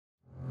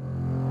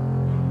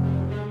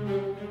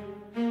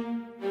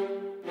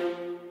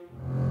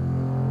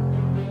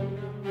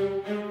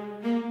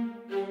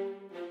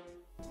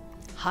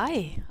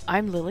Hi,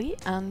 I'm Lily,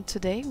 and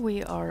today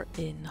we are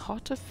in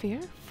Heart of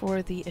Fear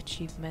for the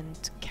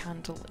achievement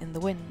Candle in the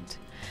Wind.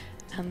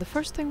 And the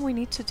first thing we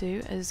need to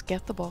do is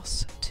get the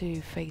boss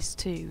to phase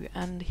 2,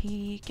 and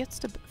he gets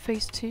to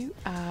phase 2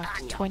 at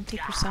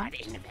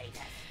 20%.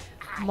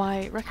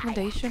 My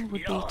recommendation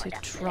would be to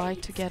try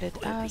to get it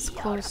as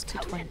close to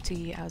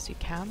 20 as you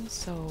can,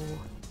 so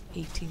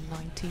 18,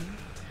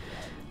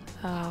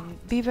 19.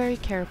 Be very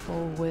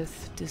careful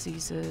with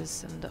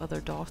diseases and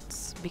other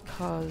dots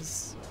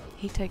because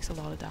he takes a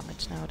lot of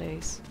damage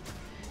nowadays.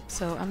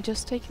 So I'm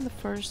just taking the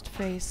first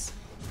phase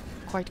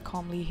quite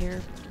calmly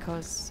here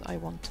because I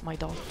want my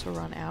dot to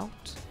run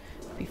out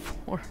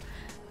before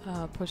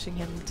pushing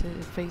him to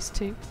phase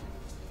 2.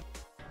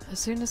 As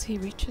soon as he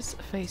reaches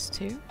phase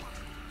 2,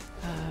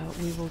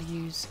 we will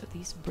use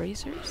these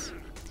braziers.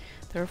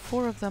 There are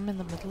 4 of them in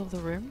the middle of the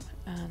room,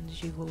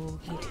 and you will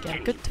need to get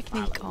a good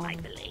technique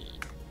on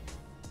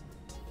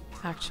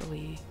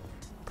actually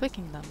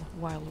clicking them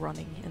while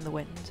running in the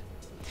wind.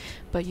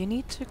 But you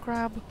need to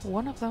grab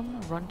one of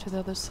them, run to the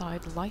other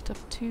side, light up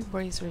 2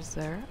 braziers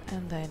there,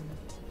 and then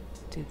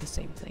do the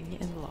same thing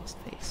in the last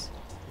phase.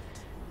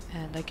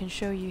 And I can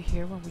show you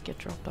here when we get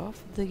dropped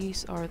off.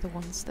 These are the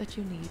ones that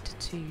you need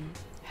to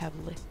have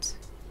lit.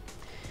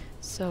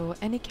 So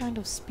any kind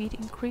of speed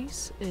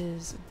increase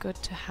is good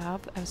to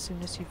have as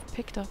soon as you've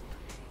picked up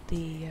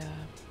the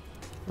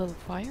little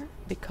fire,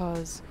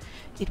 because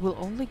it will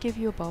only give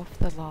you a buff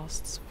that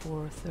lasts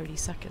for 30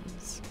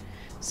 seconds.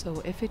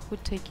 So if it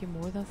would take you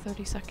more than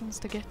 30 seconds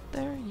to get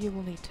there, you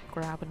will need to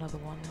grab another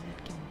one and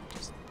it can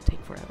just take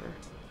forever.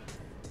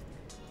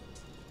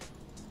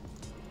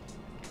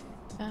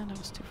 And I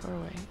was too far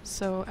away.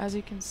 So as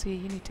you can see,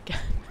 you need to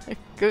get a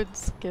good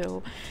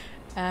skill,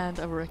 and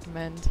I would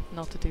recommend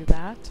not to do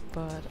that,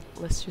 but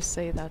let's just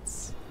say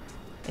that's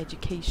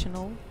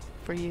educational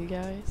for you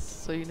guys,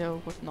 so you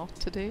know what not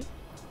to do.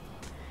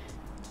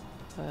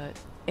 But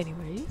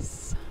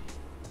anyways,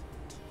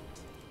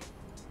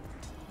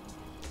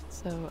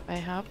 so I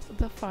have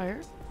the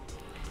fire,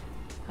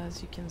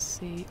 as you can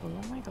see.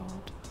 Oh my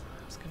god,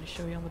 I was going to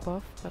show you on the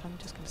buff, but I'm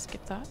just going to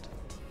skip that.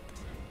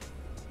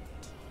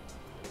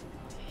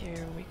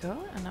 Here we go,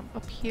 and I'm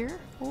up here.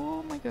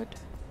 Oh my god,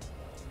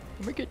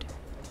 oh my god.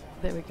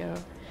 There we go,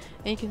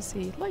 and you can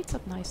see it lights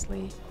up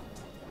nicely,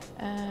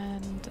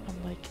 and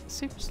I'm like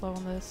super slow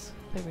on this.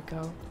 There we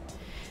go.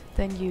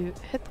 Then you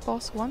hit the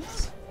boss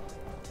once,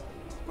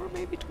 or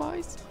maybe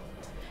twice.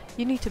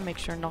 You need to make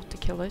sure not to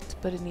kill it,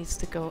 but it needs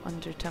to go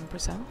under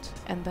 10%,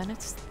 and then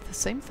it's the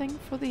same thing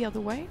for the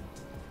other way.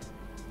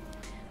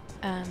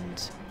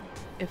 And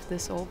if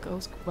this all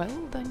goes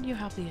well, then you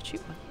have the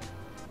achievement.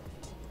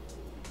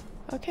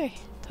 Okay,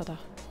 ta-da.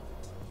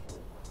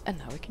 And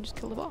now we can just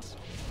kill the boss.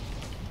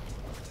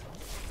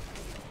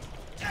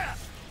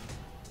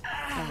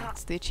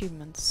 That's the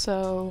achievement.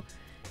 So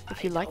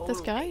if you like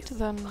this guide,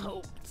 then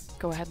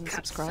go ahead and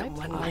subscribe.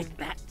 I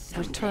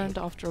returned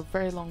after a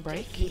very long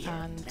break,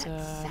 and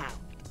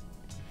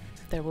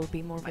there will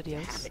be more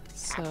videos.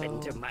 So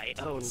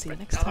see you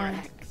next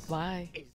time. Bye.